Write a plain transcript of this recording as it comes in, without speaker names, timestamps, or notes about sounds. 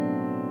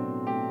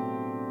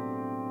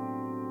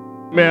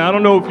Man, I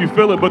don't know if you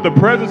feel it, but the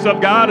presence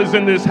of God is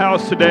in this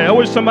house today. I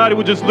wish somebody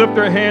would just lift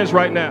their hands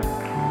right now.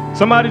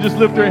 Somebody just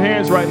lift their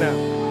hands right now.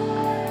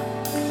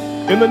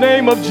 In the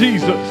name of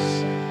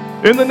Jesus.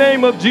 In the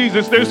name of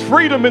Jesus. There's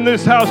freedom in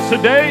this house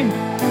today.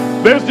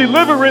 There's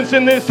deliverance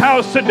in this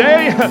house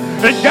today.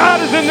 And God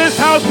is in this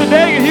house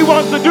today, and he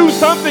wants to do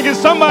something in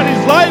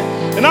somebody's life.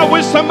 And I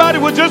wish somebody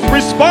would just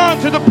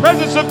respond to the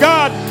presence of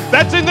God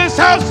that's in this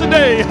house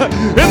today.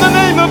 In the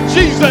name of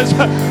Jesus.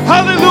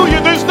 Hallelujah.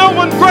 There's no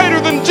one greater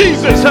than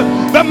Jesus.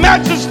 The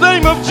matchless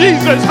name of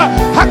Jesus.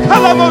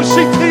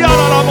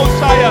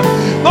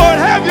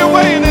 Lord, have your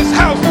way in this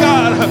house,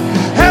 God.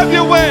 Have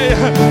your way.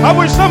 I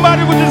wish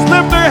somebody would just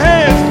lift their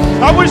hands.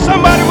 I wish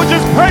somebody would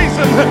just praise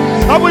him.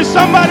 I wish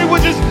somebody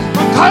would just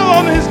call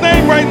on his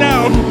name right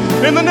now.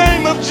 In the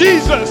name of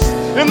Jesus.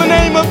 In the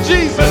name of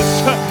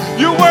Jesus.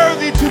 You're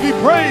worthy to be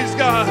praised,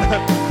 God.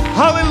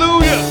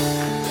 Hallelujah.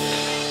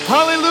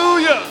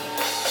 Hallelujah.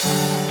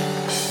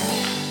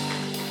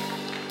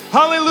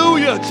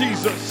 Hallelujah,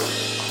 Jesus.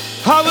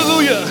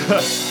 Hallelujah.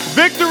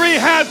 Victory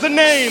has a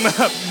name,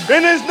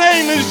 and his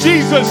name is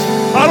Jesus.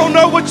 I don't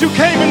know what you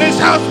came in this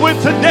house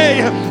with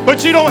today,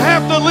 but you don't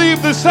have to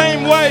leave the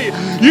same way.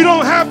 You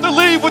don't have to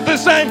leave with the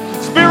same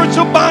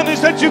spiritual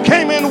bondage that you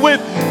came in with.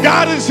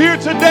 God is here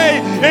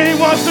today, and he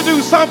wants to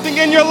do something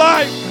in your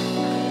life.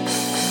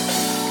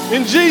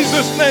 In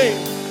Jesus' name.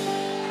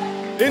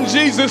 In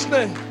Jesus'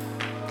 name.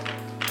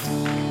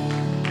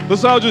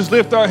 Let's all just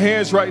lift our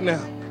hands right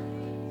now.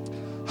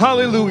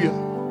 Hallelujah.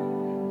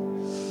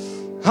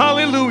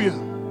 Hallelujah.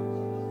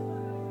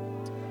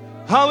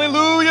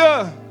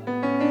 Hallelujah.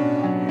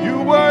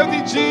 You're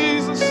worthy,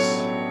 Jesus.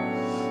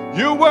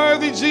 You're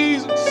worthy,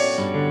 Jesus.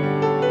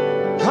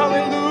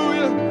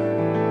 Hallelujah.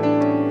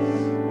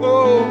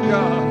 Oh,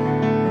 God.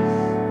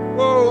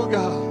 Oh,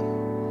 God.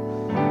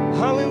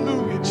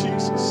 Hallelujah,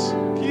 Jesus.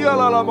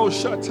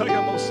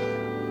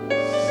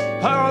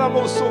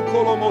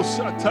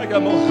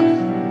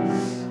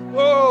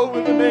 Oh,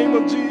 in the name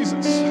of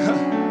Jesus.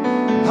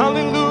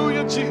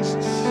 Hallelujah,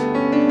 Jesus.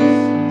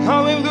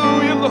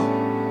 Hallelujah, Lord.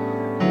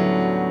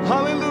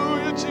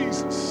 Hallelujah,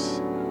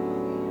 Jesus.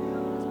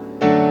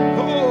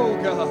 Oh,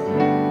 God.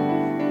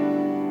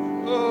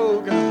 Oh,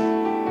 God.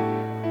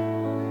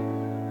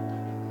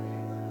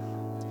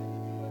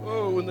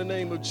 Oh, in the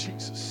name of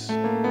Jesus.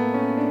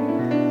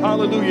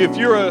 Hallelujah.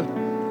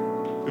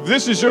 If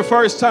this is your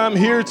first time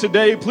here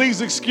today,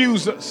 please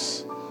excuse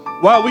us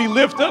while we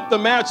lift up the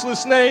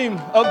matchless name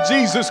of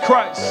Jesus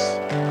Christ.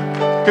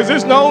 Because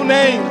there's no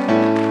name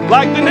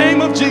like the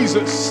name of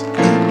Jesus.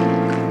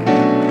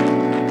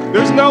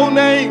 There's no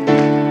name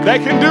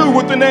that can do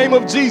what the name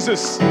of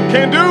Jesus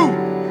can do.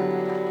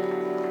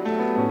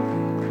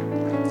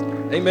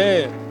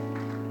 Amen.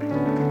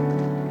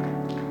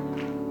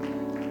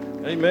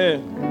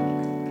 Amen.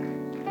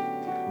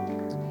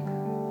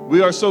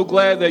 We are so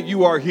glad that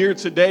you are here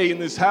today in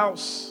this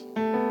house.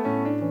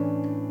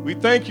 We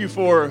thank you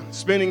for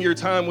spending your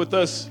time with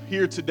us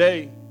here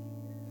today.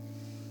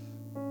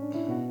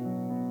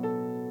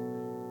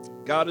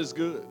 God is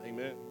good.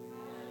 Amen.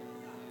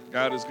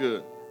 God is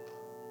good.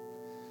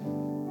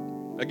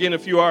 Again,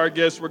 if you are a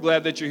guest, we're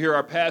glad that you're here.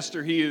 Our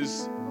pastor, he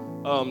is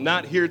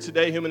not here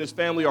today. Him and his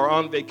family are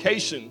on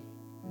vacation,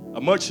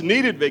 a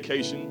much-needed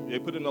vacation. They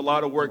put in a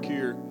lot of work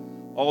here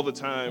all the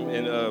time,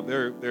 and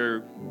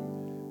they're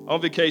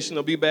on vacation.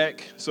 They'll be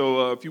back.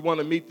 So if you want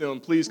to meet them,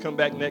 please come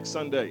back next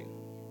Sunday.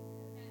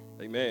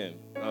 Amen.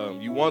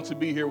 You want to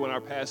be here when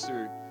our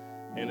pastor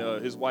and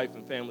his wife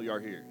and family are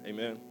here.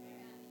 Amen.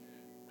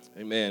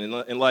 Amen.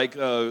 And like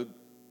Brother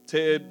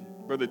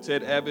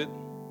Ted Abbott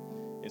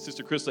and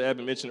Sister Crystal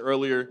Abbott mentioned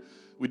earlier,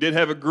 we did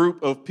have a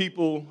group of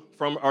people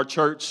from our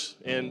church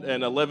and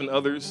 11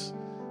 others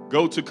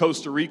go to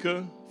Costa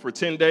Rica for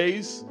 10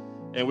 days,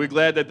 and we're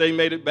glad that they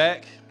made it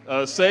back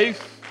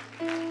safe.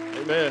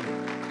 Amen.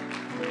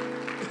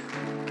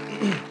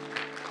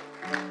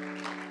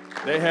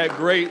 They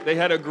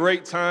had a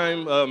great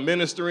time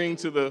ministering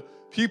to the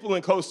people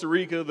in Costa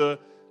Rica. The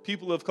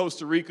people of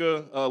Costa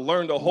Rica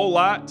learned a whole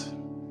lot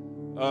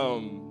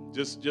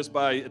just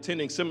by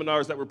attending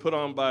seminars that were put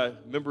on by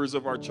members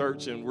of our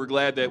church, and we're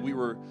glad that we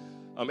were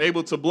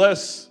able to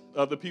bless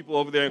the people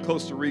over there in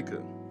Costa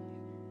Rica.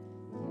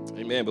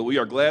 Amen. But we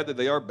are glad that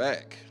they are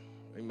back.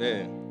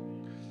 Amen.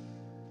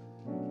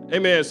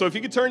 Amen. So if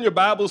you could turn your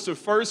Bibles to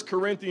 1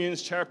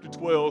 Corinthians chapter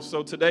 12.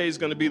 So today is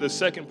going to be the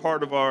second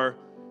part of our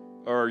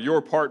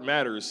Your Part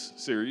Matters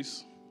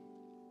series.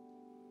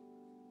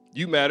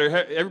 You matter.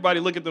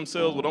 Everybody look at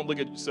themselves. Well, don't look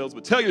at yourselves,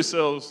 but tell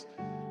yourselves,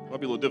 it might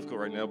be a little difficult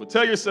right now, but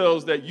tell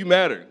yourselves that you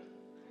matter.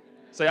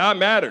 Say, I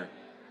matter.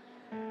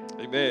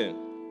 Amen.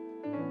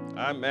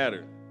 I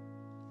matter.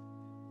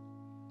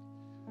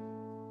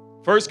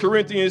 1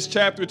 Corinthians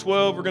chapter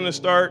 12, we're going to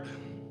start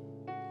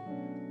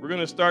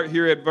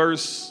here at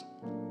verse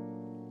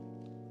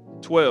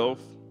 12.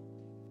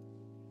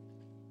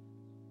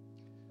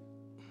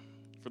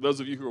 For those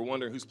of you who are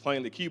wondering who's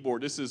playing the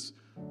keyboard, this is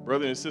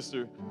brother and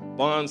sister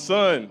Bon's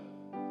son,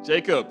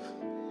 Jacob.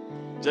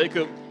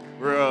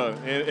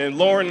 And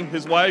Lauren,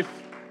 his wife,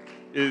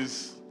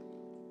 is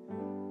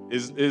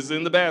is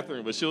in the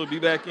bathroom, but she'll be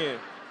back in.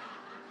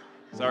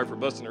 Sorry for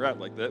busting her out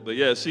like that, but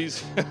yeah,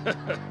 she's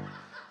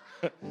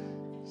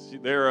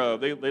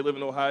they live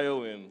in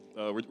Ohio, and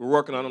we're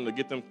working on them to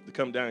get them to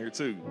come down here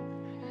too.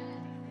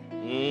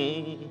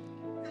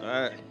 All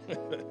right.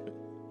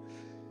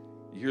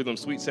 You hear them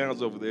sweet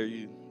sounds over there,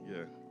 yeah.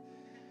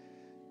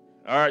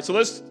 All right, so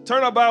let's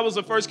turn our Bibles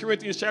to 1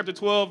 Corinthians chapter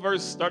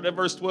 12, start at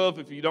verse 12.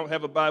 If you don't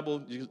have a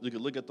Bible, you can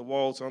look at the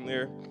walls on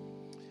there.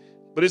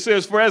 But it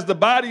says, "For as the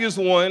body is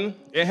one,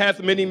 it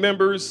hath many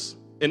members,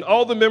 and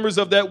all the members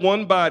of that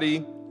one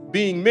body,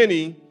 being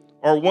many,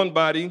 are one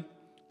body,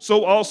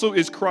 so also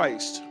is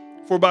Christ.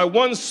 For by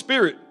one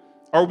Spirit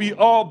are we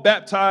all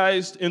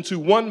baptized into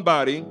one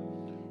body,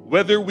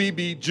 whether we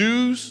be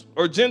Jews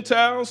or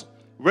Gentiles,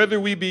 whether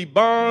we be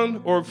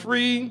bond or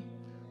free,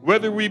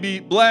 whether we be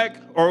black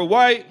or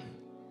white."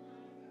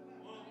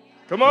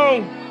 Come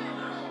on.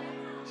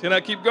 Can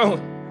I keep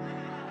going?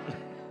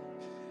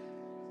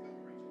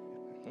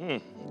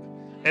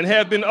 "And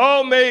have been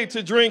all made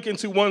to drink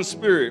into one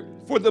Spirit.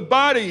 For the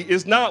body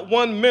is not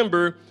one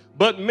member,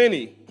 but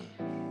many.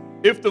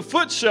 If the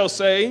foot shall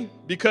say,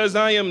 Because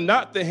I am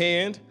not the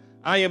hand,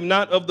 I am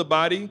not of the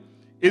body,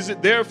 is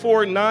it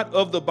therefore not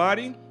of the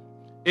body?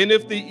 And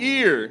if the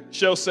ear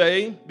shall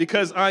say,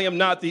 Because I am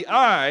not the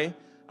eye,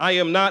 I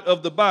am not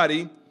of the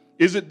body,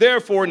 is it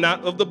therefore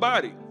not of the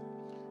body?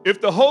 If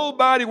the whole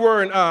body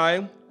were an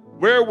eye,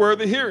 where were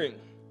the hearing?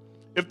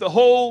 If the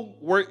whole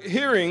were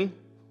hearing,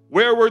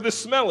 where were the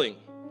smelling?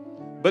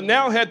 But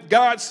now hath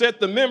God set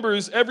the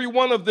members, every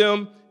one of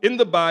them, in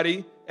the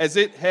body, as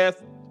it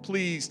hath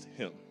pleased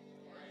him."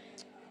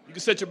 You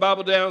can set your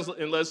Bible down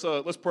and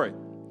let's pray.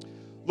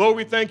 Lord,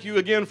 we thank you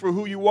again for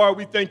who you are.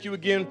 We thank you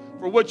again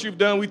for what you've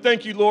done. We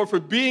thank you, Lord,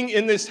 for being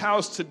in this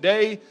house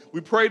today.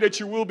 We pray that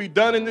your will be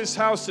done in this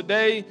house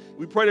today.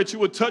 We pray that you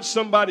would touch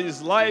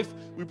somebody's life.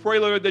 We pray,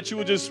 Lord, that you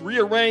would just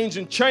rearrange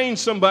and change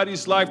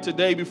somebody's life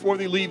today before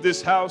they leave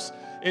this house.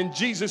 In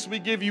Jesus, we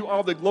give you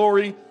all the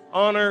glory,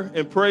 honor,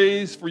 and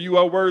praise, for you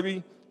are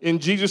worthy. In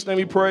Jesus' name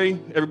we pray.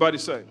 Everybody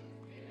say,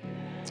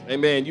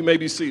 amen. You may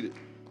be seated.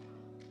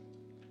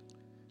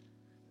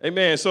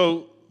 Amen.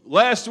 So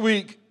last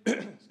week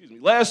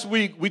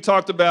we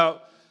talked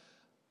about,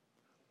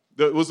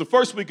 it was the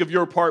first week of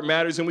Your Part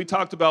Matters, and we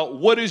talked about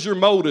what is your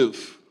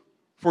motive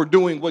for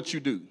doing what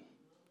you do?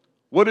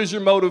 What is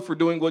your motive for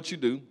doing what you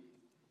do?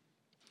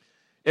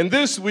 And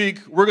this week,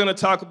 we're going to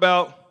talk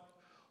about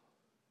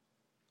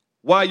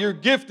why your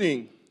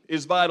gifting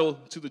is vital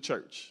to the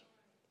church.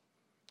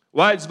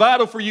 Why it's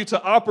vital for you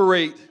to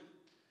operate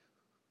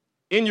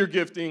in your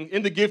gifting,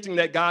 in the gifting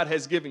that God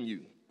has given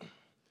you.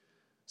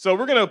 So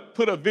we're going to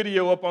put a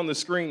video up on the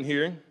screen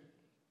here.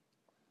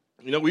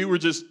 You know, we were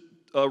just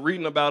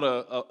reading about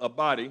a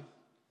body.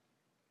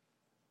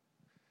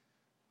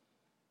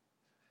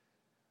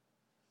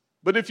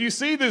 But if you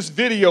see this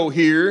video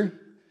here,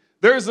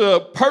 there's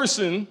a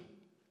person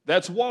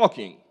that's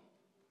walking.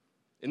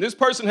 And this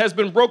person has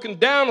been broken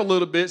down a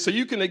little bit so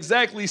you can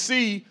exactly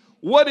see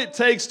what it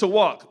takes to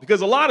walk.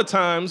 Because a lot of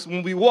times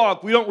when we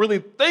walk, we don't really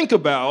think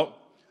about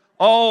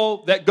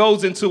all that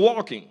goes into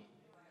walking.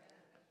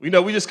 We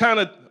just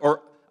kind of,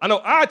 or I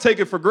know I take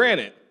it for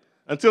granted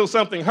until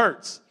something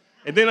hurts.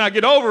 And then I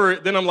get over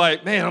it, then I'm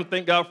like, man, I'm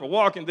thank God for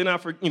walking. Then I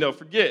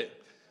forget.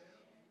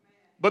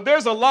 But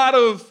there's a lot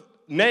of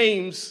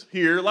names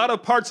here, a lot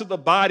of parts of the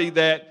body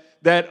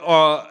that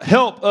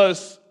help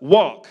us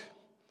walk.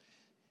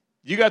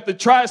 You got the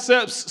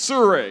triceps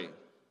surae.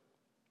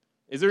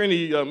 Is there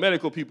any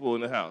medical people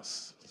in the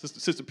house?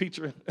 Sister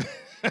Petra?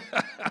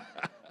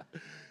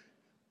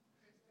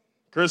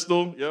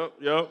 Crystal,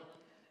 yep.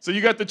 So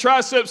you got the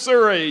triceps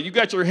surae, you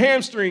got your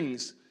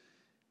hamstrings,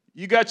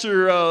 you got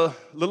your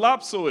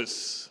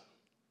iliopsoas.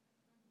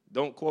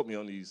 Don't quote me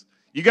on these.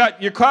 You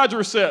got your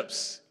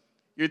quadriceps,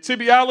 your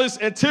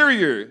tibialis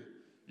anterior,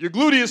 your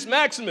gluteus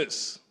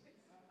maximus.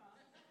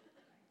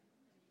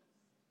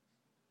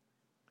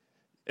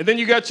 And then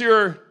you got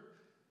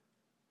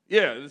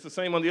it's the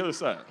same on the other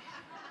side.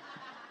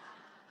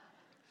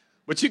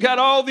 But you got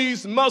all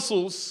these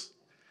muscles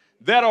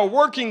that are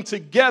working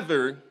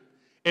together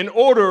in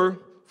order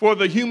for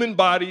the human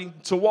body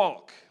to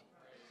walk.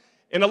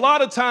 And a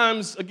lot of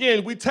times,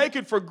 again, we take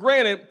it for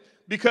granted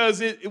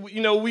because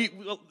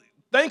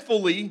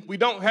thankfully, we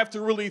don't have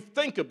to really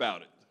think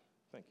about it.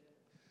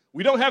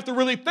 We don't have to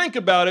really think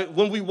about it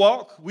when we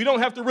walk. We don't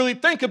have to really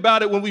think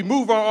about it when we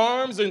move our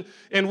arms and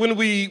when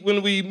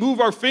we move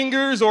our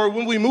fingers or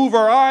when we move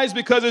our eyes,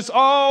 because it's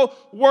all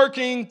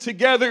working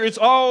together. It's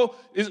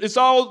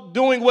all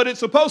doing what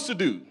it's supposed to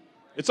do.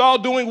 It's all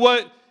doing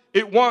what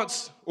it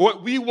wants,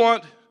 what we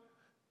want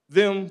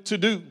them to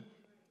do.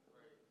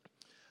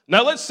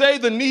 Now, let's say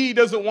the knee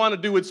doesn't want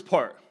to do its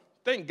part.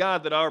 Thank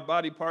God that our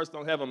body parts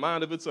don't have a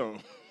mind of its own.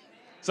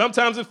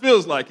 Sometimes it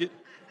feels like it.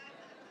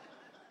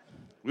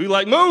 We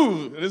like,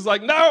 move, and it's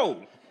like,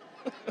 no.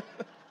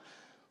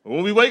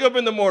 When we wake up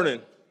in the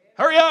morning,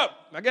 hurry up,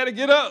 I got to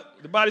get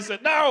up. The body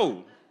said,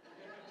 no,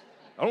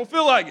 I don't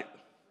feel like it.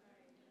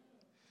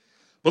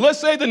 But let's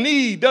say the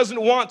knee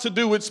doesn't want to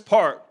do its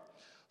part.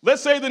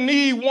 Let's say the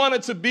knee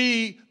wanted to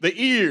be the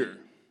ear.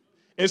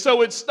 And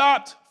so it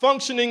stopped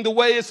functioning the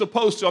way it's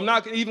supposed to. I'm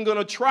not even going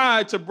to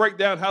try to break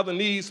down how the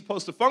knee is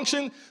supposed to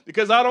function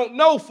because I don't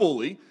know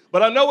fully,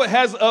 but I know it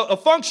has a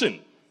function,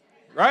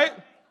 right?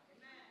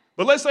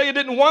 But let's say it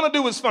didn't want to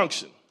do its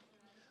function.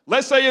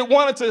 Let's say it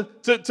wanted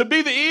to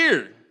be the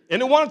ear,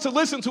 and it wanted to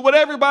listen to what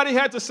everybody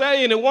had to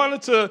say, and it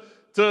wanted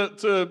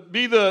to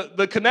be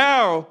the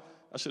canal.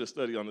 I should have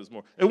studied on this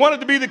more. It wanted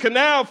to be the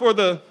canal for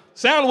the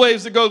sound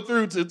waves to go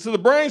through to the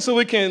brain so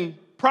it can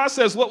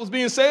process what was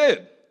being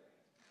said.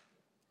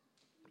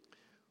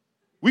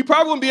 We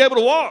probably wouldn't be able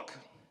to walk.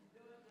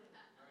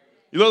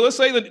 You know, let's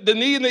say the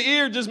knee and the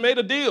ear just made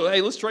a deal. Hey,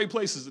 let's trade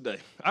places today.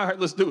 All right,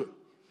 let's do it.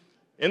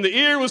 And the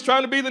ear was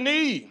trying to be the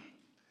knee.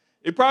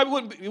 It probably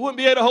wouldn't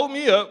be able to hold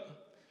me up,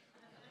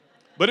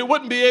 but it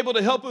wouldn't be able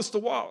to help us to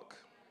walk.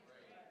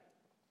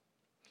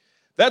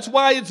 That's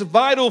why it's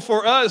vital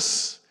for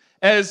us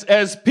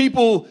as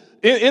people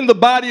in the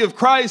body of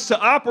Christ to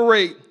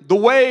operate the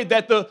way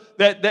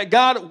that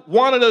God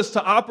wanted us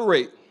to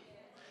operate.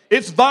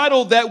 It's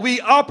vital that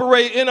we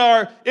operate in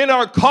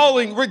our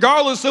calling,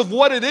 regardless of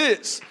what it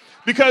is,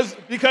 because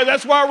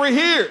that's why we're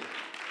here.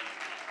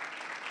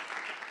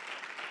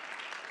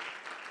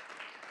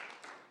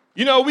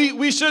 You know,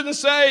 we shouldn't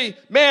say,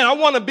 man, I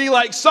want to be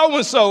like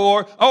so-and-so,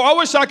 or, oh, I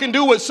wish I can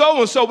do what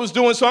so-and-so was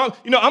doing, so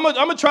I'm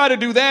going to try to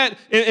do that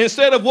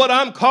instead of what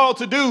I'm called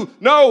to do.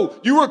 No,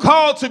 you were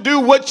called to do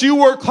what you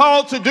were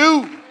called to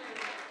do.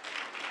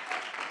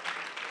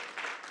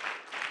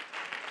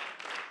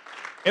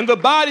 And the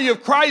body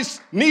of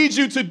Christ needs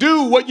you to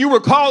do what you were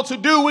called to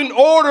do in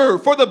order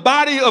for the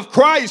body of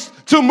Christ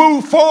to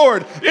move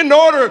forward, in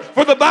order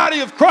for the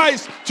body of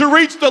Christ to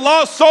reach the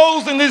lost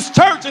souls in this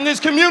church, in this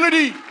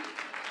community.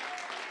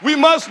 We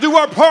must do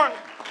our part.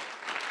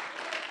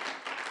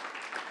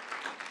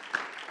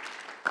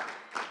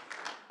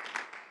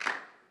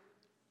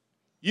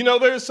 You know,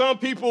 there's some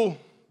people,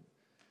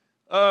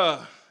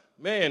 Brother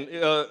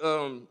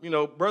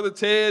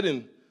Ted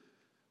and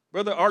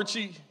Brother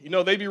Archie,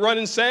 they be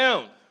running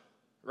sound,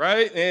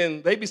 right?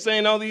 And they be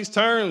saying all these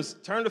terms,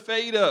 turn the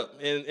fade up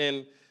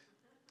and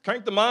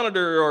crank the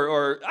monitor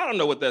or I don't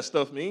know what that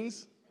stuff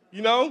means,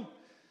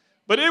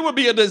 But it would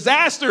be a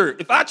disaster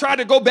if I tried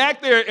to go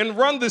back there and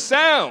run the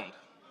sound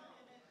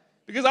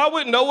because I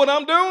wouldn't know what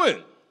I'm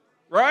doing,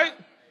 right?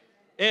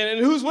 And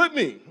who's with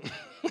me?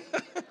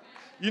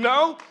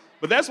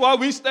 But that's why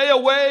we stay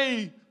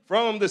away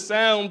from the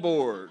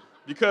soundboard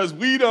because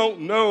we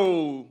don't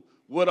know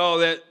what all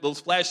those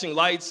flashing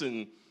lights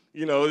and,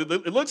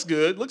 it looks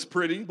good, looks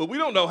pretty, but we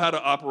don't know how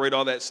to operate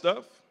all that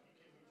stuff.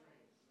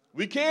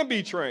 We can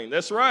be trained.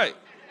 That's right.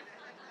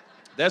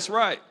 That's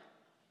right.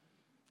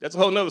 That's a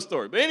whole nother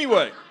story. But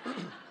anyway,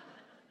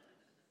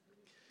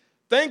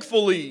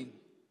 thankfully,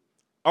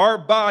 our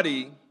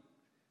body,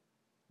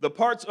 the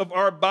parts of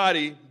our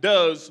body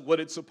does what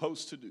it's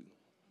supposed to do.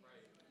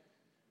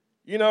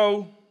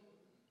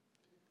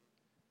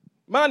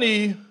 My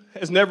knee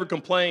has never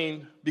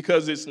complained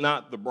because it's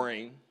not the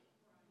brain,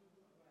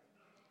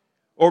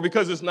 or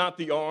because it's not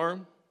the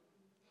arm,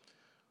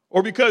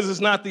 or because it's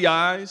not the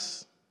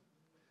eyes.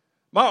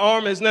 My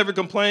arm has never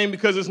complained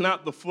because it's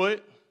not the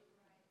foot,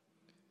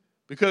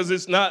 because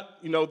it's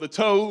not, the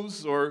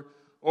toes or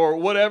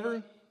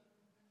whatever.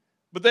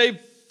 But they've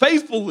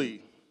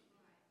faithfully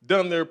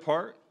done their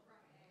part.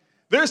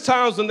 There's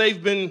times when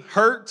they've been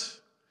hurt.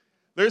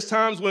 There's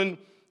times when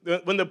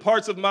the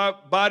parts of my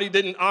body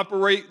didn't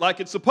operate like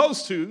it's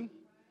supposed to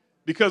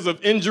because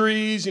of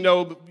injuries. I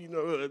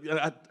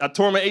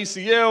tore my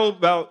ACL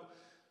about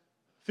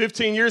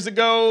 15 years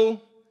ago,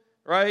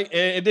 right?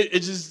 And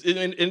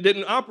it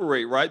didn't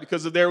operate right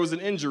because there was an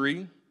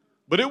injury.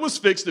 But it was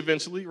fixed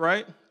eventually,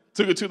 right?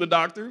 Took it to the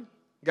doctor,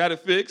 got it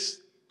fixed.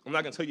 I'm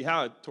not going to tell you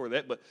how I tore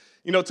that, but,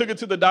 took it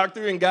to the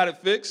doctor and got it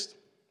fixed.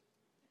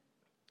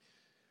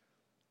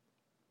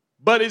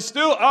 But it's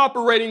still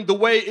operating the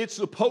way it's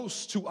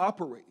supposed to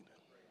operate.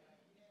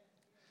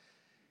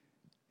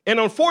 And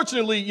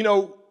unfortunately,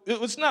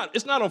 it's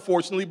not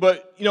unfortunately,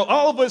 but,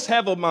 all of us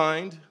have a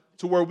mind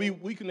to where we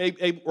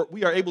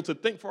are able to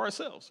think for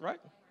ourselves,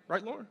 right?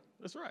 Right, Lauren?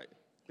 That's right.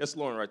 That's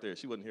Lauren right there.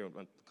 She wasn't here.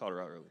 I called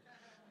her out earlier.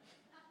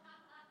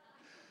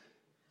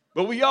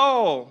 But we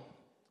all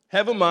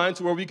have a mind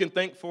to where we can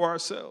think for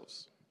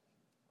ourselves.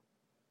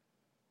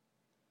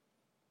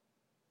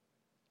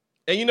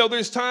 And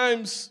there's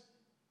times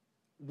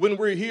when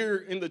we're here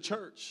in the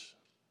church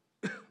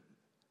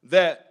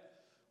that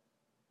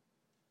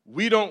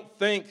we don't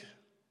think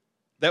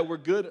that we're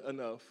good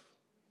enough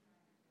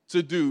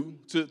to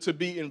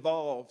be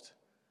involved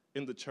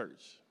in the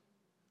church.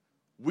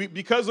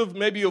 Because of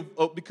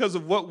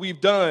what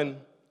we've done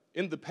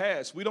in the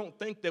past, we don't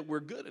think that we're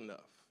good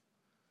enough.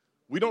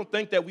 We don't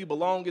think that we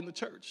belong in the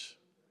church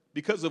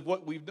because of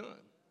what we've done.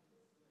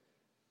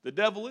 The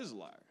devil is a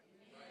liar.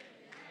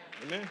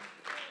 Amen.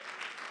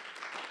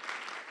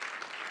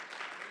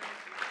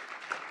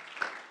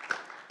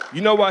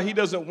 You know why he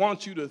doesn't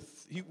want you to,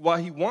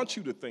 why he wants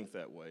you to think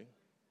that way?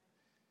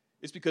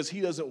 It's because he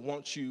doesn't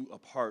want you a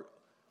part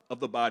of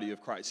the body of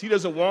Christ. He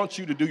doesn't want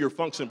you to do your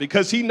function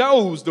because he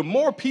knows the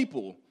more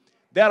people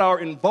that are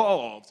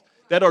involved,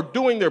 that are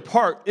doing their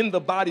part in the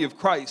body of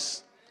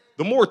Christ,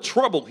 the more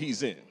trouble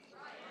he's in,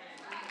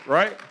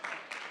 right?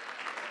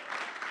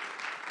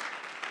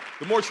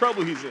 The more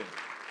trouble he's in.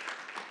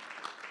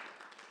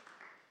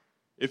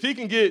 If he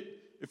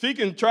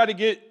can try to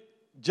get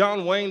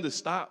John Wayne to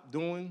stop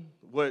doing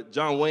what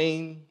John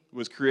Wayne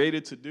was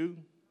created to do,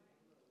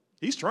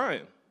 he's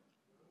trying.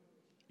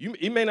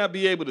 He may not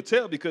be able to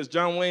tell because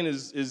John Wayne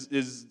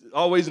is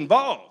always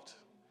involved,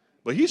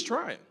 but he's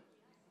trying.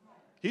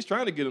 He's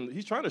trying to get him,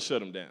 he's trying to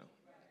shut him down.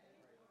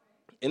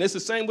 And it's the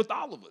same with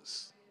all of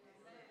us.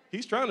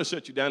 He's trying to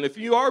shut you down. If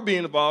you are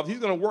being involved, he's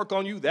going to work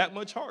on you that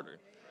much harder.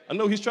 I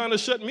know he's trying to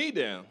shut me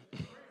down.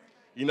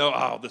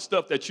 The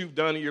stuff that you've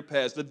done in your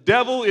past. The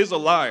devil is a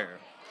liar.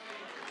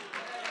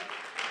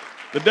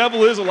 The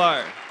devil is a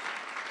liar.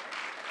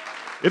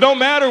 It don't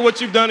matter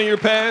what you've done in your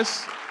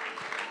past.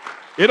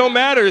 It don't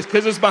matter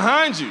because it's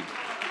behind you.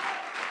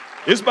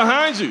 It's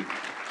behind you.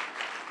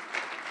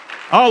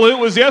 Oh, it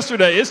was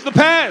yesterday. It's the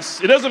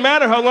past. It doesn't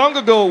matter how long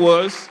ago it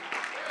was.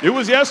 It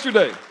was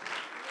yesterday.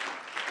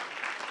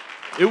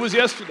 It was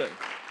yesterday.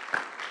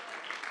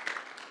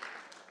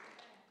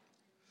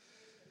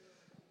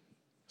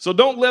 So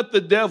don't let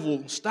the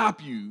devil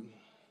stop you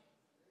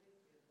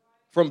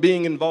from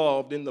being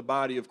involved in the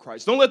body of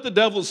Christ. Don't let the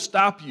devil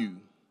stop you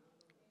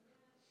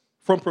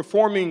from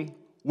performing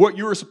what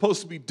you're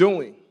supposed to be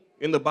doing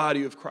in the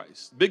body of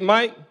Christ. Big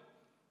Mike,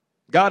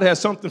 God has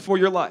something for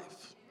your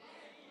life.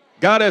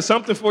 God has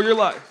something for your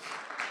life.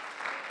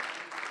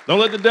 Don't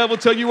let the devil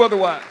tell you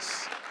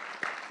otherwise.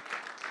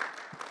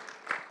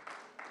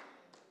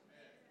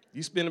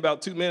 You spend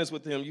about 2 minutes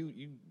with him,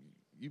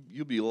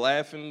 you'll be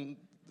laughing.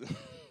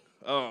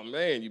 Oh,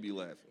 man, you be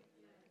laughing.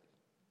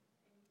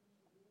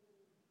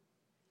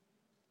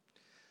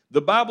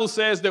 The Bible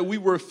says that we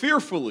were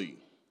fearfully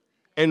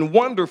and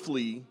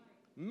wonderfully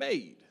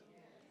made.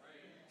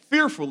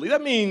 Fearfully.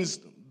 That means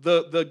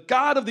the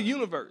God of the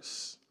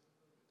universe,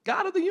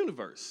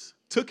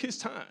 took his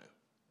time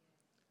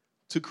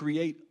to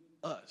create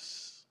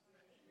us.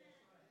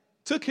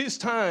 Took his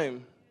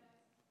time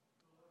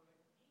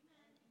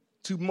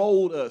to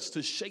mold us,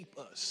 to shape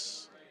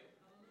us.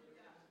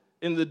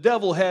 And the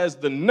devil has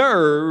the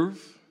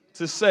nerve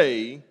to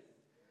say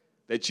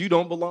that you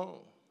don't belong.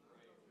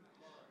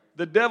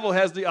 The devil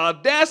has the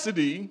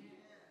audacity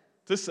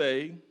to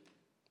say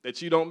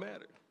that you don't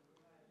matter.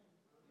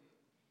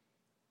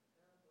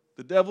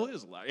 The devil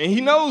is a liar. And he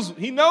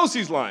knows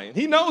he's lying.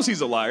 He knows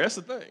he's a liar. That's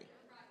the thing.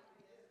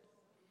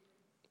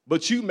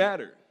 But you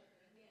matter.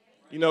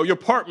 Your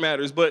part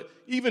matters. But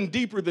even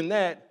deeper than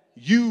that,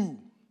 you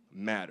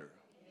matter.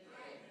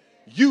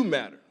 You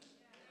matter.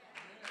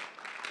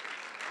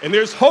 And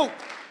there's hope.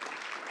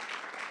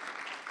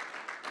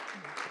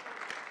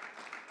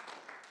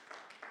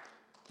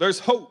 There's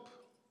hope.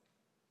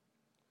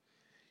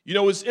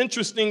 It's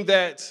interesting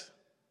that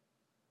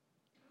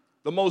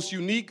the most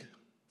unique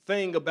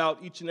thing about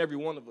each and every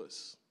one of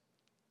us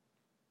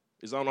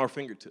is on our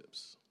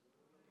fingertips.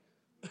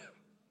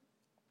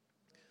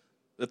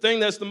 The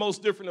thing that's the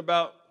most different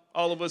about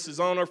all of us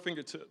is on our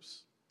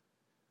fingertips.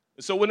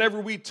 And so whenever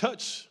we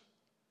touch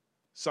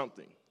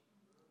something,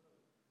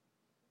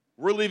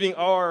 we're leaving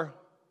our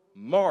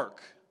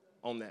mark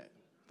on that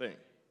thing.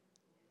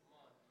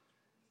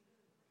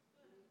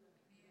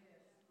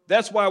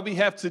 That's why we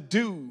have to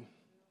do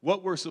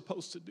what we're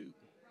supposed to do.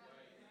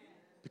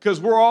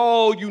 Because we're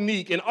all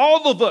unique, and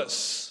all of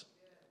us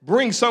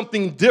bring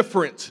something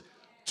different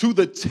to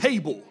the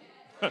table.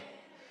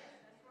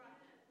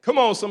 Come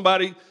on,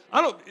 somebody.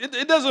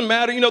 It doesn't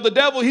matter. The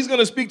devil, he's going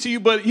to speak to you,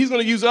 but he's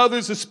going to use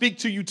others to speak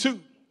to you too.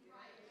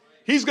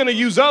 He's going to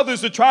use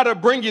others to try to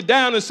bring you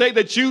down and say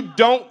that you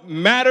don't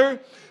matter,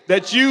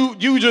 that you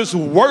just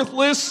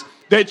worthless,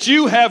 that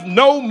you have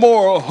no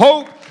moral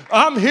hope.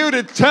 I'm here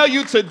to tell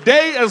you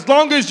today, as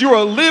long as you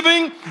are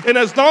living and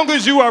as long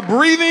as you are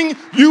breathing,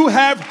 you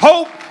have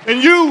hope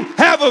and you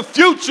have a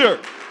future.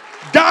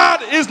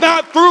 God is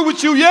not through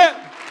with you yet.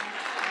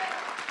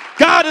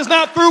 God is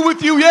not through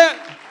with you yet.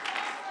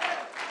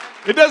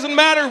 It doesn't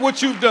matter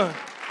what you've done.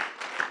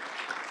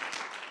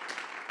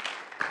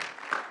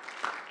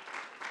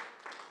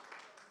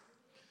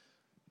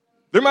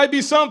 There might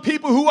be some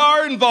people who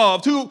are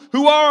involved,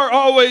 who are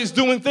always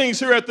doing things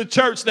here at the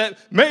church that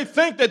may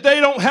think that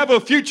they don't have a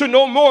future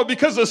no more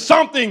because of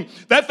something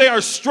that they are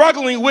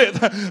struggling with.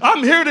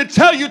 I'm here to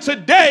tell you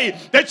today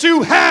that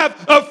you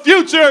have a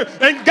future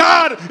and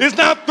God is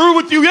not through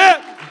with you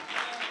yet.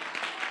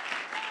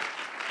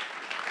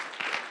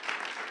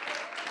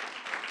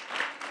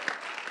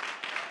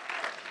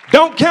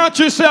 Don't count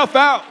yourself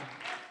out.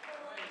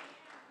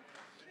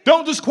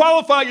 Don't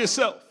disqualify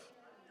yourself.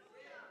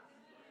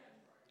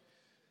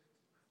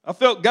 I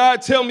felt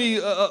God tell me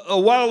a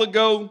while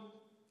ago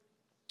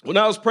when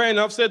I was praying,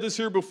 I've said this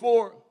here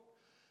before,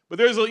 but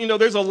there's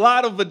a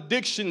lot of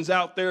addictions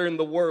out there in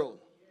the world,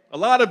 a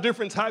lot of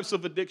different types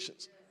of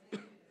addictions.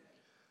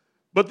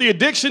 But the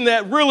addiction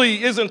that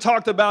really isn't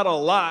talked about a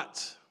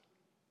lot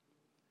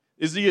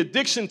is the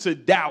addiction to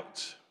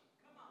doubt.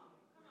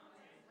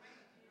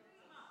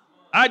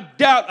 I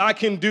doubt I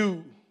can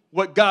do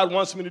what God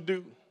wants me to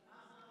do.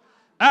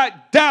 I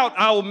doubt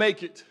I will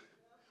make it.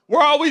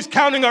 We're always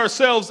counting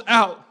ourselves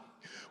out.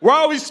 We're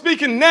always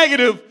speaking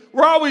negative.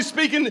 We're always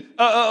speaking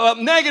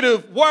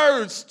negative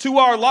words to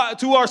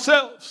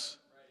ourselves.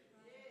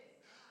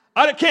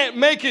 I can't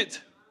make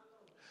it.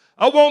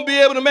 I won't be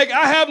able to make it.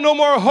 I have no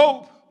more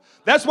hope.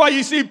 That's why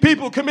you see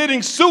people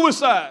committing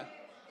suicide,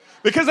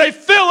 because they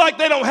feel like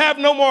they don't have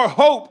no more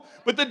hope.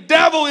 But the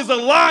devil is a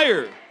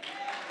liar.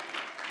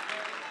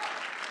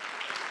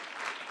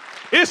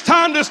 It's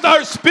time to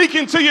start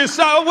speaking to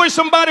yourself. I wish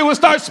somebody would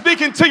start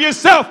speaking to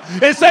yourself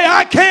and say,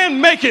 I can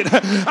make it.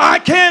 I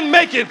can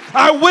make it.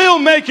 I will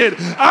make it.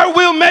 I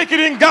will make it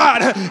in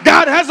God.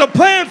 God has a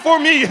plan for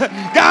me.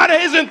 God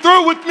isn't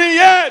through with me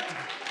yet.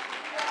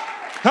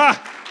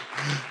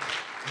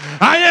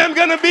 I am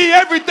going to be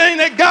everything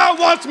that God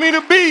wants me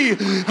to be.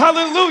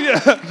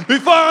 Hallelujah.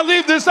 Before I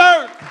leave this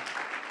earth.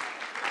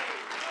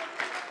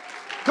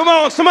 Come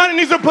on, somebody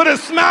needs to put a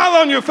smile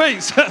on your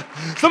face.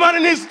 Somebody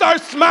needs to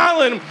start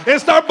smiling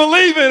and start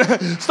believing.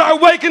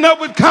 Start waking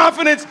up with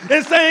confidence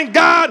and saying,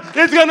 God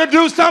is going to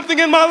do something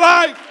in my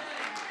life.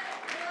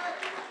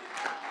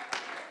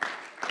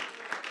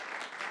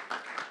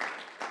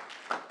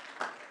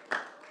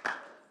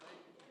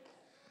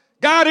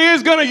 God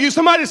is going to use,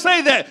 somebody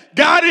say that.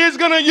 God is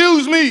going to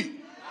use me.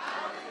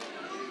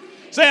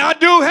 Say, I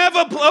do have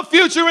a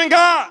future in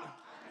God.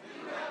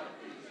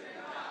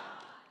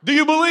 Do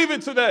you believe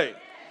it today?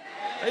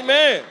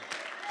 Amen.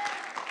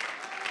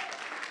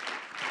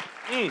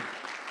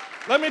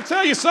 Let me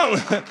tell you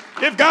something.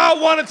 If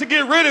God wanted to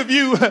get rid of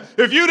you,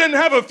 if you didn't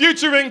have a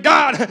future in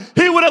God,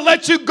 he would have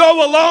let you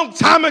go a long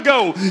time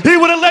ago. He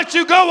would have let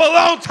you go a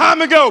long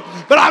time ago.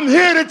 But I'm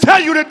here to tell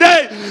you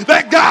today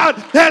that God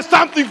has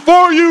something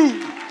for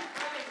you.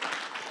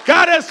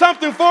 God has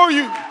something for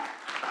you.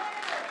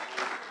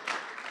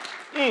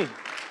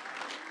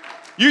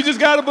 You just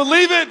got to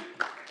believe it.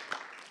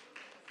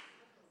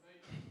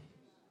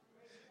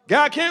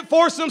 God can't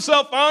force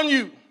himself on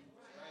you,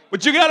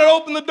 but you got to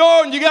open the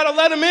door and you got to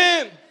let him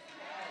in.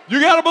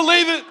 You got to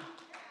believe it.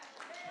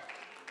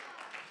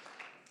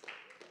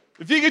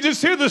 If you could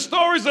just hear the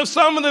stories of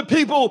some of the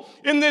people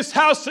in this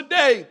house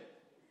today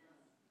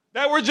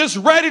that were just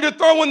ready to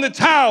throw in the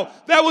towel,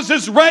 that was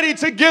just ready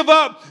to give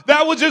up,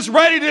 that was just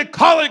ready to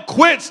call it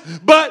quits,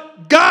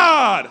 but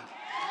God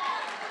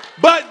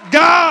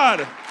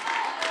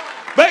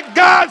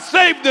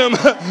saved them,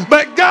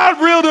 but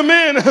God reeled them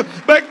in,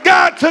 but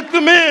God took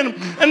them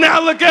in, and now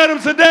look at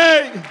them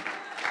today.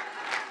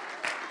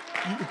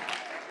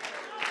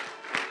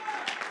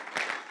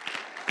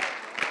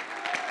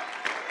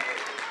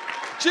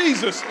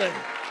 Jesus' name.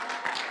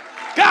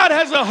 God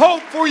has a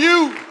hope for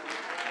you.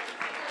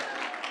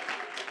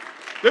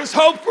 There's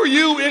hope for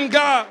you in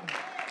God.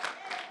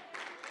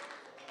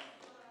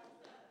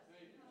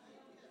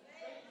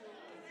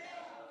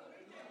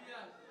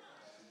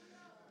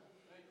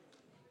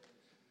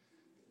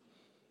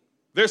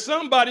 There's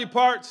some body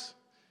parts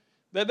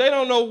that they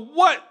don't know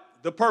what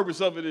the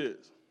purpose of it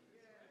is.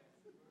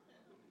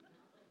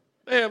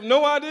 They have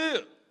no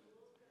idea.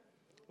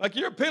 Like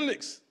your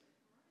appendix.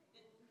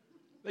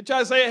 They try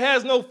to say it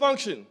has no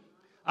function.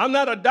 I'm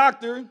not a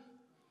doctor,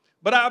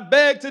 but I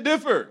beg to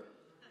differ.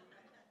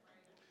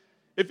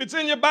 If it's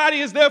in your body,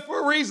 it's there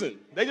for a reason.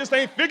 They just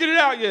ain't figured it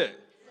out yet.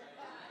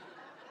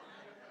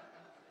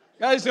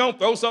 Guys don't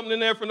throw something in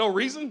there for no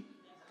reason.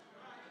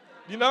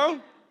 You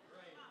know?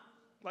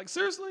 Like,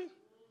 seriously?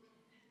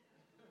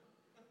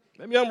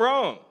 Maybe I'm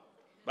wrong,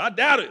 but I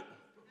doubt it.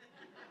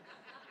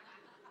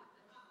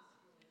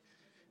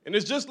 And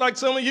it's just like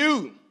some of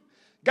you.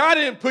 God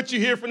didn't put you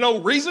here for no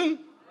reason.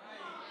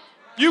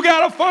 You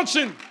got a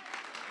function.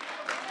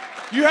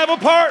 You have a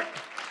part.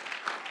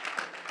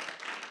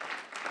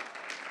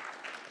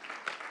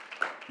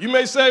 You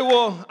may say,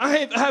 well,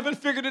 I haven't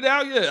figured it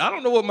out yet. I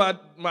don't know what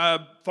my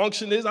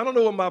function is. I don't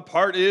know what my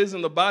part is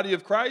in the body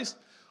of Christ.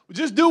 Well,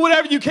 just do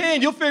whatever you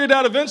can. You'll figure it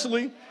out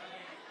eventually.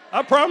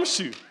 I promise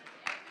you.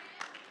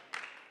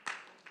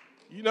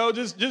 You know,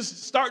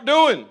 just start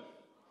doing.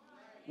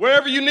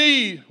 Wherever you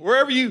need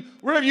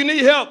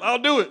help, I'll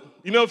do it.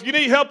 You know, if you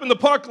need help in the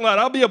parking lot,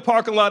 I'll be a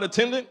parking lot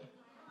attendant.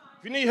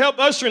 If you need help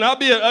ushering, I'll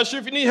be an usher.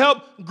 If you need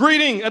help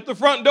greeting at the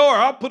front door,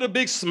 I'll put a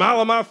big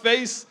smile on my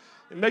face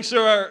and make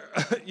sure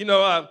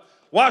I'm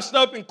washed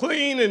up and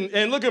clean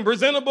and looking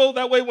presentable.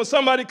 That way when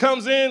somebody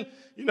comes in,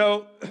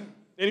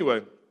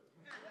 anyway.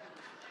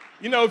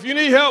 You know, if you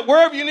need help,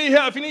 wherever you need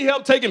help, if you need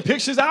help taking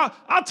pictures,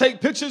 I'll take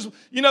pictures.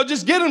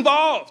 Just get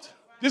involved.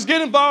 Just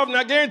get involved, and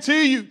I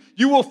guarantee you,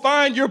 you will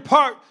find your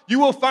part. You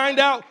will find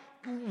out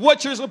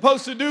what you're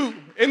supposed to do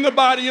in the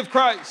body of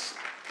Christ.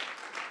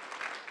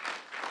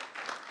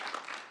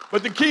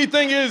 But the key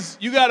thing is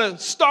you got to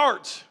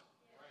start.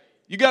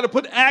 You got to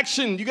put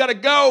action. You got to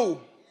go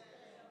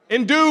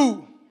and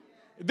do.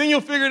 Then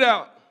you'll figure it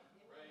out.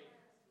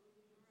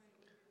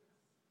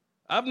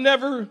 I've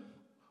never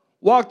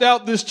walked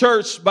out this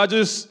church by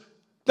just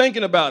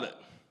thinking about it.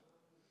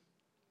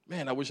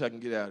 Man, I wish I can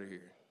get out of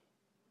here.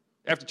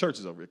 After church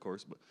is over, of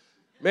course. But,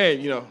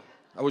 man,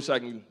 I wish I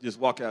can just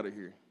walk out of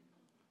here.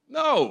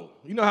 No.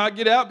 You know how I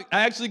get out?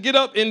 I actually get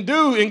up and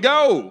do and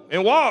go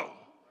and walk.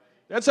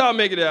 That's how I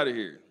make it out of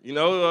here.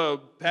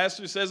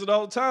 Pastor says it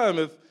all the time.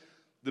 If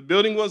the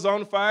building was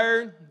on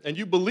fire and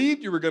you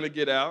believed you were going to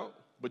get out,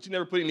 but you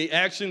never put any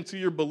action to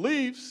your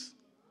beliefs,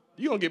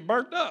 you're going to get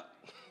burnt up.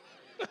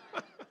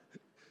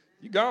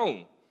 You're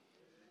gone.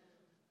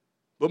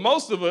 But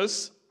most of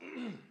us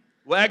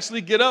will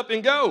actually get up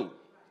and go.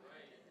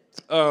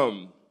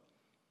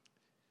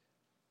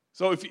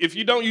 So if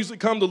you don't usually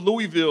come to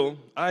Louisville,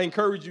 I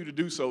encourage you to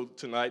do so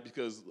tonight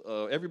because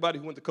everybody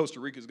who went to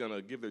Costa Rica is going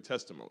to give their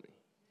testimony.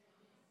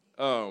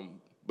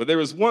 But there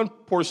was one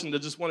portion that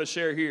I just want to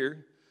share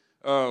here.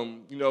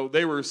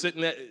 They were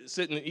sitting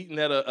and eating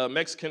at a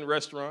Mexican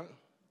restaurant.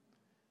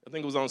 I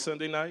think it was on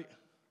Sunday night.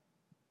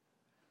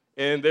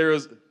 And there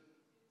was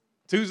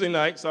Tuesday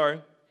night,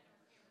 sorry.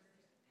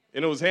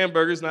 And it was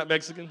hamburgers, not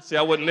Mexican. See,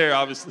 I wasn't there,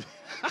 obviously.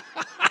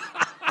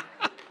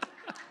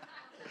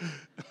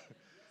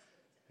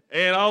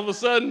 And all of a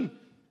sudden,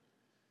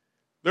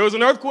 there was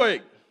an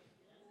earthquake.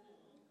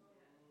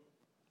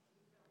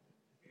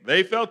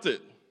 They felt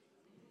it.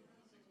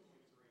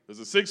 It was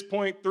a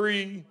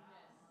 6.3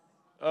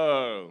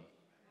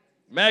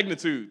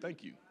 magnitude.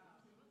 Thank you.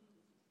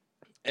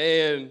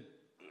 And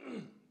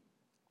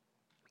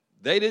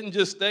they didn't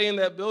just stay in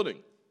that building.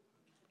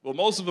 Well,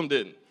 most of them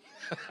didn't.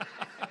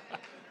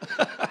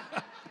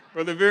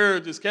 Brother Vera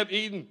just kept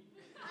eating.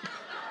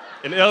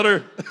 An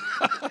elder.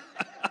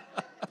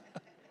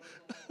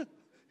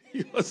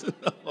 He wasn't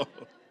alone.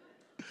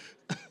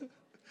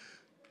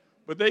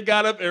 But they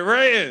got up and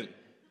ran.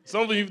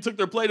 Some of them even took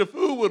their plate of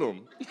food with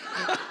them.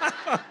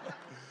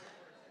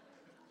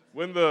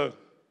 When the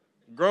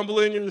grumble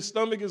in your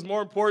stomach is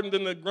more important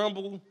than the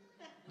grumble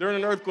during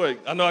an earthquake.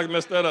 I know I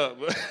messed that up.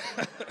 But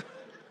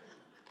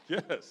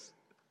yes.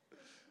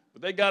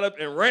 But they got up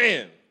and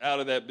ran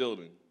out of that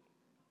building.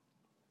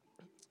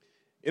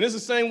 And it's the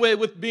same way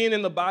with being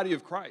in the body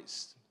of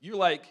Christ.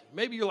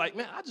 Maybe you're like,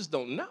 man, I just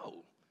don't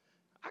know.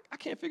 I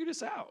can't figure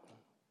this out.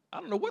 I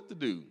don't know what to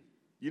do.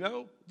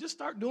 Just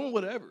start doing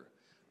whatever.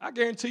 I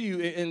guarantee you,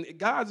 and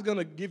God's going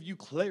to give you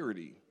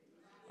clarity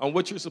on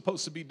what you're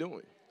supposed to be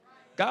doing.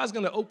 God's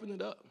going to open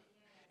it up.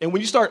 And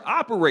when you start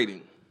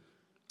operating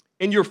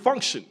in your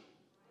function,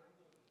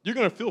 you're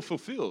going to feel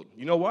fulfilled.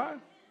 You know why?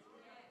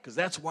 Because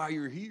that's why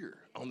you're here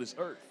on this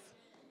earth.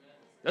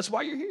 That's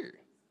why you're here.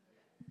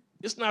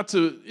 It's not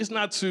to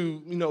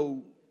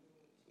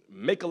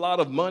make a lot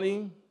of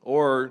money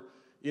or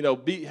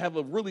have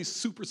a really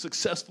super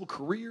successful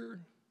career,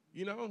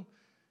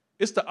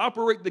 It's to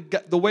operate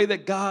the way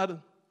that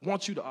God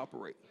wants you to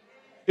operate.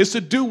 It's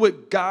to do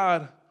what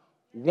God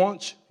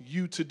wants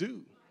you to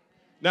do.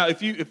 Now,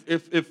 if you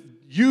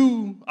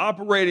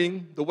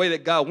operating the way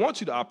that God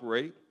wants you to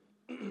operate,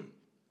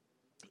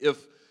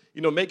 if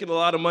making a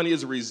lot of money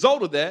as a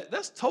result of that,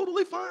 that's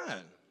totally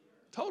fine.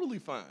 Totally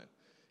fine.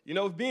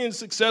 If being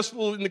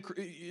successful in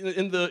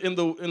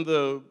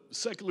the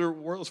secular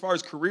world as far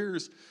as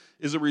careers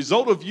is a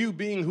result of you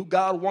being who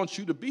God wants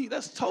you to be,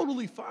 that's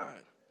totally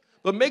fine.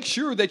 But make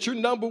sure that your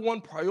number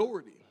one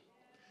priority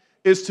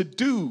is to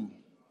do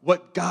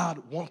what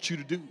God wants you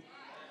to do.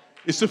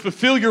 It's to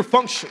fulfill your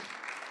function.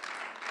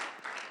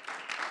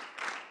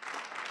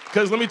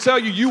 Because let me tell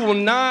you, you will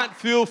not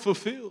feel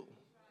fulfilled.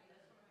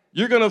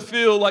 You're going to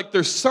feel like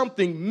there's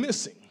something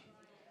missing.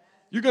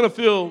 You're going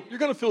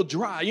to feel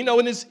dry.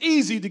 And it's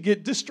easy to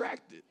get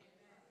distracted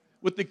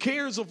with the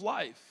cares of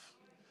life.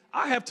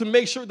 I have to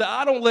make sure that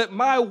I don't let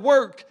my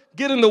work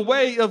get in the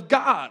way of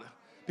God.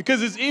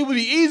 Because it would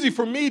be easy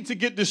for me to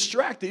get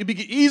distracted. It would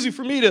be easy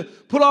for me to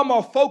put all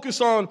my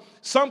focus on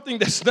something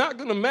that's not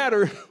going to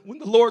matter when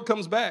the Lord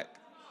comes back.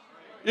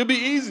 It'll be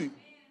easy.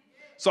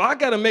 So I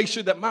got to make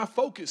sure that my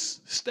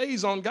focus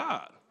stays on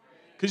God.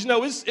 Because,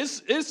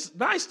 it's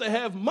nice to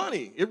have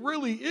money. It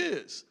really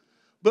is.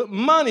 But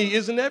money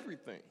isn't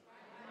everything.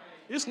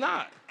 It's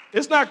not.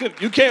 It's not good.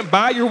 You can't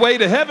buy your way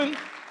to heaven.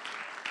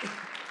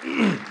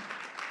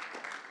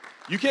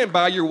 You can't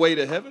buy your way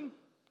to heaven.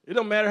 It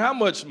don't matter how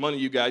much money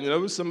you got. There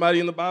was somebody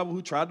in the Bible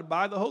who tried to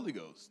buy the Holy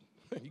Ghost.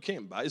 You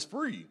can't buy it. It's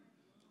free.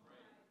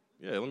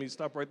 Yeah, let me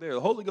stop right there. The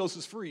Holy Ghost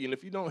is free, and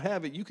if you don't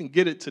have it, you can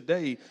get it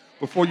today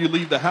before you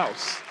leave the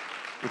house,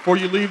 before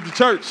you leave the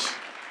church.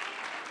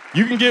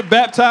 You can get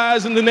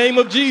baptized in the name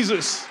of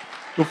Jesus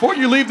before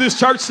you leave this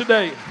church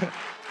today.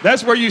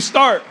 That's where you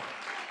start.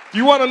 If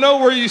you want to know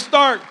where you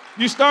start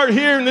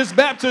here in this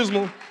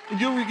baptismal,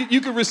 and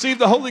you can receive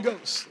the Holy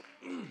Ghost.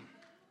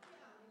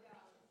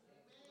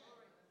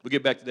 We'll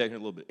get back to that here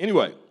in a little bit.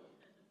 Anyway,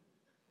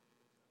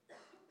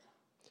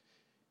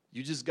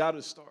 you just got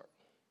to start.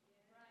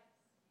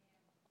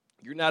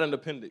 You're not an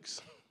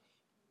appendix.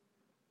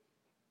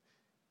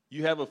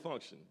 You have a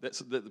function.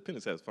 The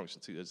appendix has a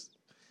function too.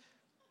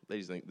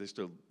 They're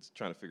still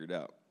trying to figure it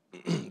out.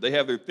 They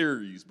have their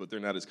theories, but they're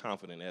not as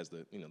confident as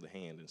the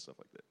hand and stuff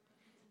like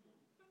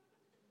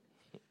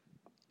that.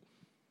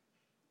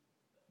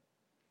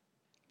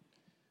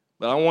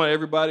 But I want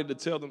everybody to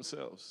tell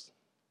themselves,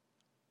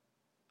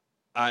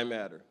 I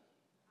matter.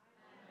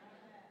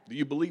 Do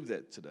you believe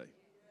that today?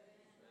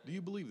 Do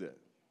you believe that?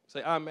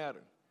 Say, I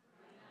matter.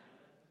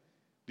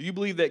 Do you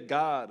believe that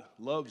God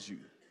loves you?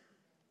 Do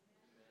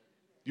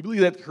you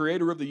believe that the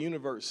creator of the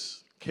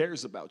universe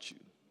cares about you?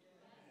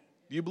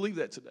 Do you believe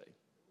that today?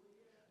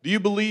 Do you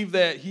believe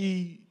that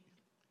he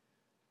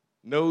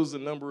knows the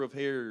number of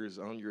hairs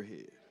on your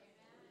head?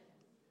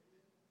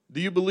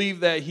 Do you believe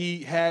that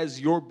he has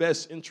your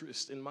best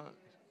interest in mind?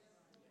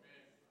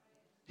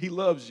 He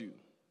loves you.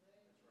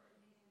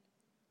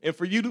 And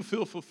for you to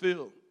feel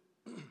fulfilled,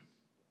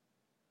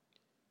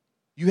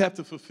 you have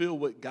to fulfill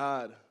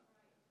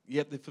you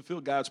have to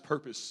fulfill God's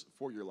purpose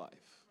for your life.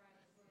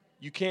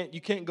 You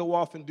can't go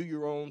off and do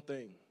your own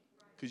thing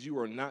because you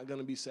are not going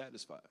to be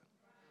satisfied.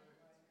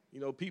 You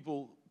know,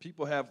 people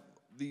have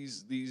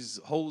these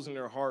holes in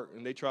their heart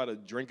and they try to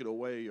drink it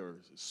away or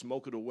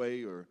smoke it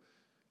away or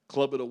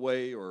club it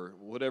away or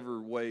whatever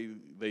way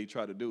they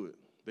try to do it.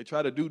 They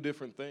try to do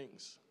different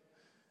things.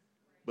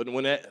 But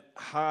when that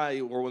high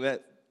or when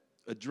that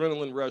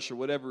adrenaline rush or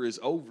whatever is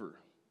over,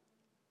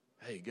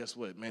 hey, guess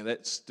what, man,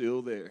 that's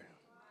still there.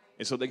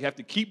 And so they have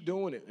to keep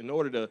doing it in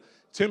order to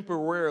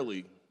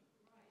temporarily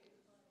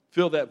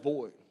fill that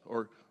void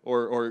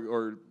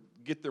or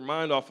get their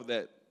mind off of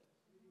that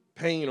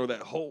pain or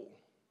that hole.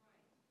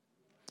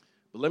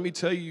 But let me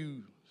tell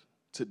you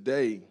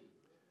today,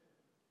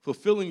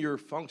 fulfilling your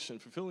function,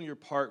 fulfilling your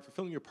part,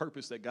 fulfilling your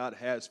purpose that God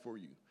has for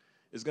you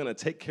is going to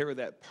take care of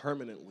that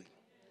permanently.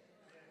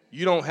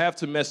 You don't have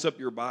to mess up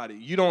your body.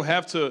 You don't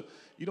have to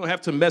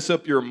mess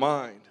up your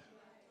mind.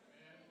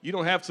 You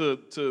don't have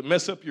to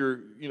mess up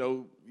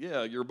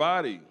your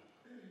body.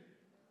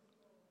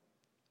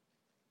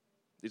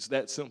 It's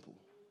that simple.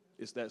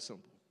 It's that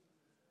simple.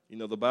 You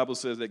know, the Bible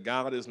says that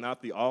God is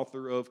not the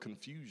author of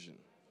confusion.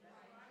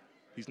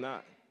 He's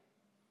not.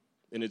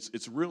 And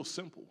it's real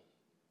simple.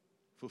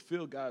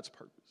 Fulfill God's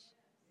purpose.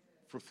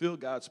 Fulfill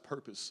God's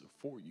purpose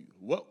for you.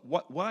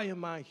 Why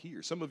am I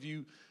here? Some of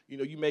you,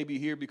 you may be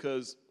here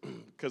because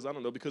I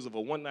don't know, because of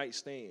a one-night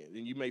stand.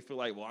 And you may feel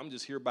like, well, I'm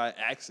just here by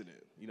accident.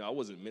 I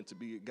wasn't meant to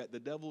be. The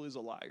devil is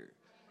a liar.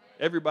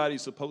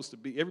 Everybody's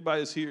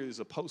here is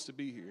supposed to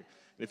be here.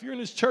 And if you're in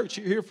this church,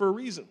 you're here for a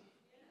reason.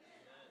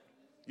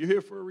 You're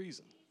here for a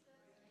reason.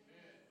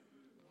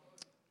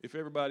 If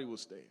everybody will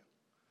stand.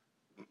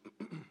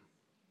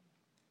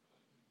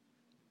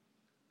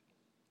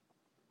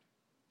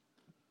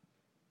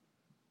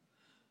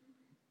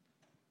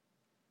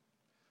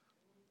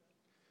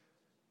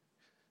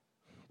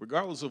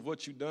 Regardless of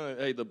what you've done,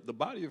 hey, the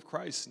body of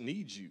Christ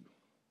needs you.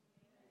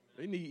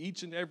 They need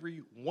each and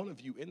every one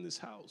of you in this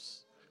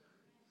house.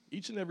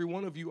 Each and every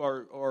one of you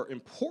are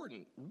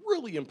important,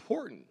 really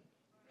important.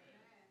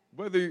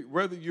 Whether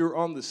you're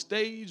on the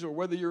stage or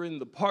whether you're in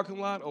the parking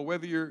lot or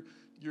whether you're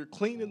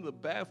cleaning the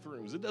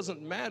bathrooms, it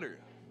doesn't matter.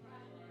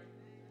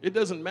 It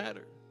doesn't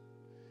matter.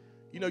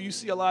 You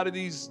see a lot of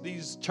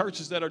these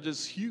churches that are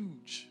just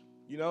huge,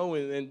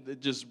 and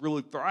just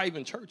really thrive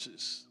in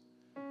churches.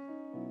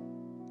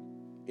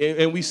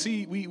 And we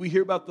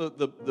hear about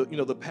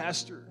the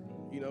pastor,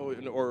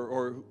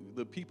 or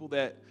the people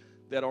that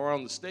are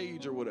on the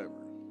stage or whatever.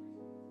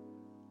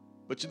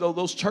 But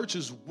those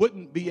churches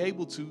wouldn't be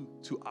able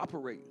to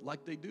operate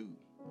like they do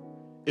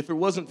if it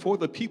wasn't for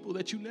the people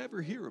that you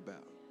never hear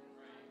about.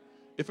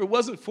 If it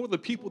wasn't for the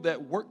people that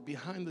work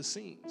behind the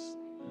scenes.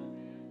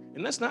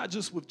 And that's not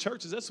just with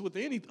churches, that's with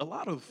a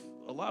lot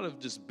of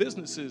just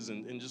businesses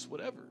and just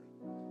whatever.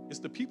 It's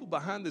the people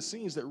behind the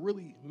scenes that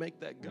really make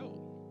that go.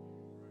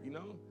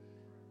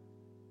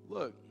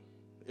 Look,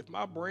 if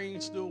my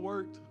brain still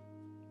worked,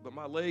 but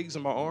my legs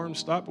and my arms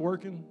stopped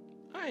working,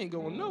 I ain't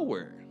going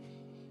nowhere.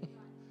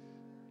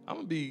 I'm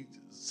going to be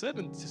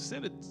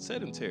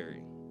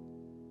sedentary,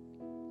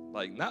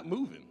 like not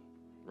moving,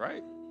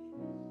 right?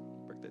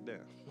 Break that down.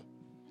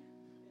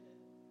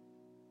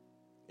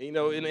 And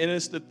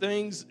it's the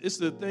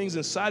things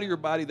inside of your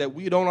body that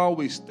we don't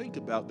always think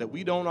about, that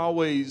we don't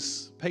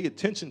always pay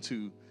attention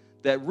to,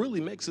 that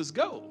really makes us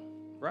go,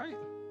 right?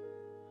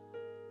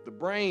 The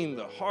brain,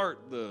 the heart,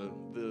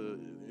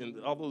 and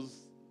all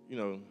those,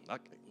 I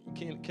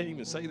can't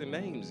even say the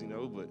names,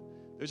 but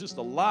there's just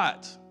a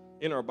lot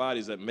in our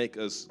bodies that make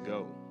us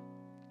go.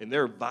 And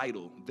they're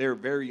vital. They're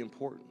very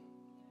important.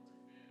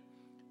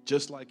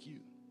 Just like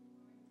you.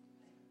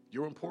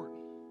 You're important.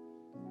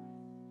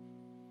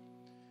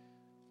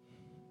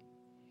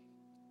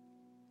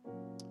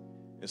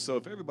 And so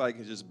if everybody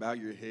can just bow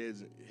your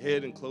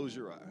head and close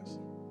your eyes.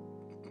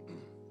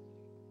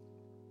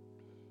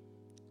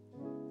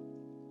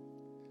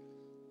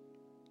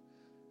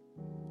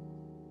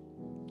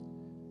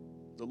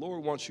 The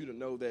Lord wants you to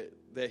know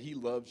that He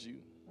loves you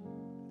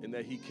and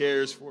that He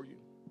cares for you.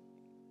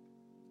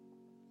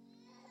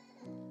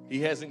 He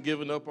hasn't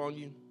given up on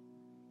you.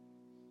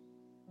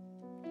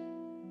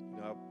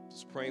 I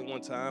was praying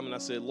one time and I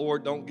said,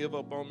 Lord, don't give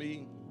up on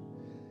me.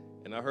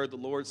 And I heard the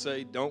Lord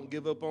say, don't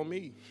give up on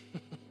me.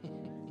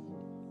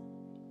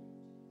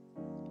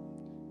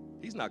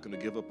 He's not going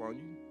to give up on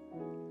you.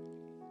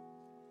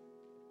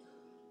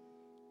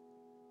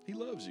 He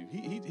loves you.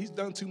 He's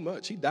done too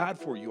much. He died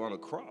for you on a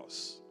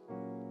cross.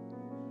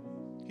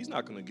 He's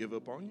not going to give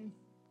up on you,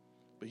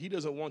 but he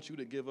doesn't want you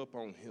to give up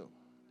on him.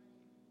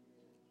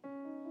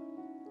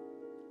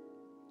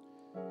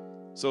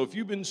 So if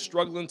you've been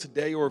struggling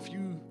today, or if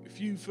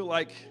you feel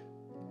like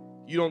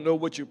you don't know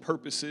what your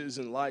purpose is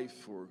in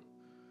life, or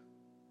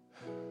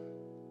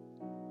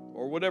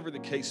whatever the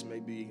case may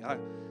be,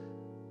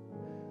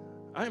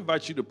 I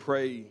invite you to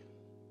pray.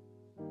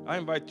 I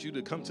invite you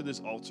to come to this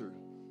altar.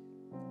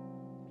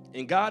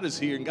 And God is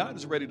here, and God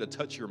is ready to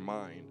touch your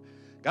mind.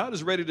 God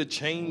is ready to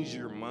change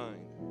your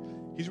mind.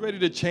 He's ready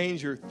to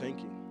change your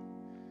thinking.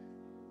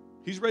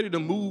 He's ready to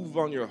move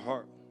on your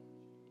heart.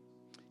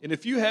 And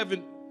if you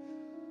haven't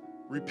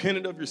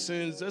repented of your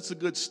sins, that's a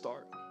good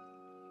start.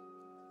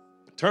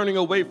 Turning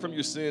away from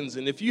your sins.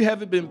 And if you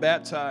haven't been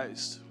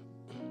baptized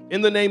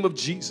in the name of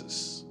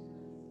Jesus,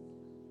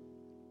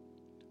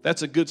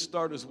 that's a good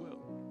start as well.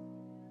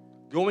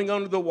 Going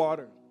under the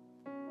water,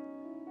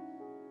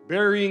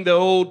 burying the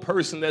old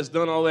person that's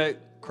done all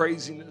that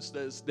craziness,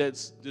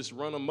 that's just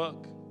run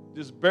amok,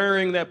 just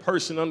burying that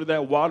person under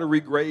that watery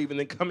grave and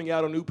then coming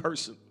out a new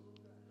person.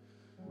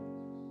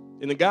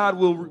 And then God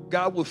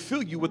will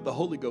fill you with the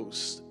Holy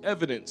Ghost,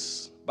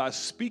 evidence by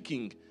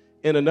speaking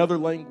in another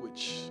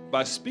language,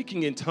 by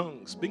speaking in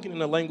tongues, speaking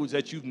in a language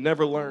that you've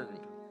never learned.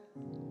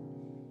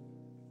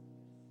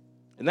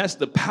 And that's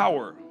the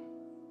power.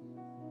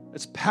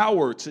 That's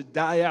power to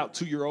die out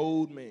to your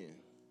old man,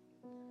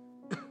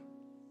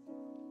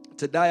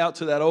 to die out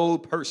to that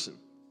old person.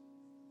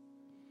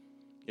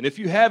 And if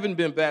you haven't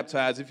been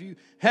baptized, if you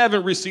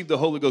haven't received the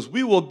Holy Ghost,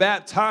 we will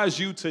baptize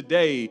you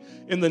today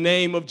in the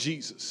name of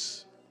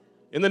Jesus.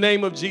 In the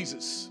name of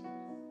Jesus.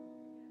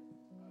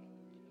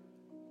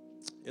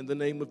 In the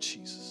name of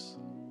Jesus.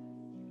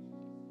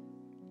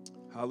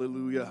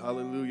 Hallelujah,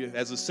 hallelujah.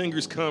 As the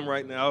singers come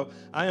right now,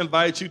 I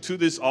invite you to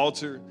this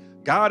altar.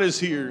 God is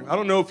here. I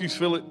don't know if you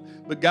feel it,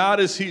 but God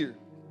is here.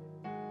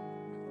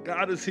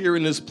 God is here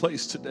in this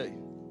place today.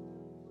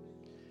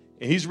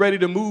 And he's ready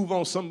to move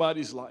on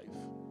somebody's life.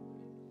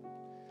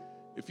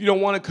 If you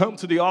don't want to come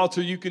to the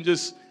altar, you can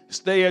just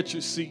stay at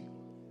your seat.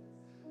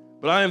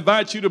 But I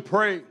invite you to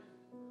pray.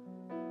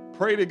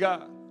 Pray to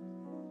God.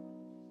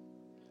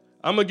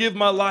 I'm going to give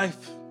my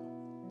life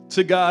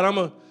to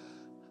God.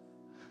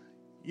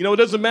 It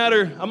doesn't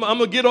matter. I'm going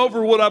to get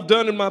over what I've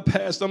done in my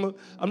past. I'm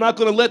not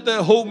going to let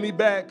that hold me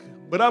back,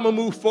 but I'm going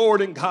to move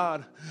forward in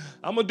God.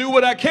 I'm going to do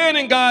what I can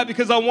in God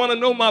because I want to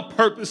know my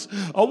purpose.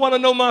 I want to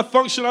know my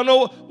function. I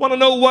want to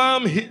know why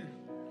I'm here.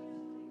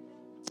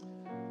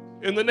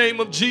 In the name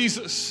of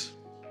Jesus.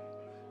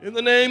 In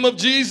the name of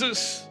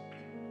Jesus.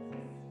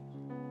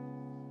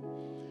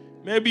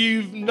 Maybe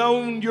you've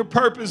known your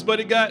purpose, but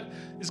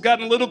it's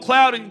gotten a little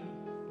cloudy.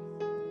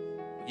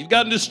 You've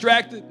gotten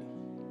distracted.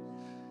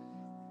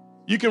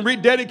 You can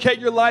rededicate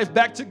your life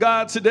back to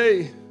God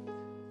today.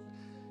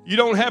 You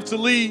don't have to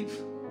leave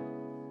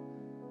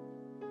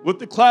with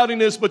the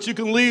cloudiness, but you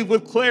can leave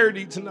with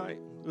clarity tonight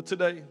or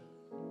today.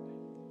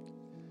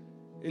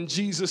 In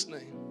Jesus'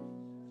 name.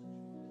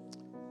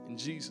 In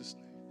Jesus' name.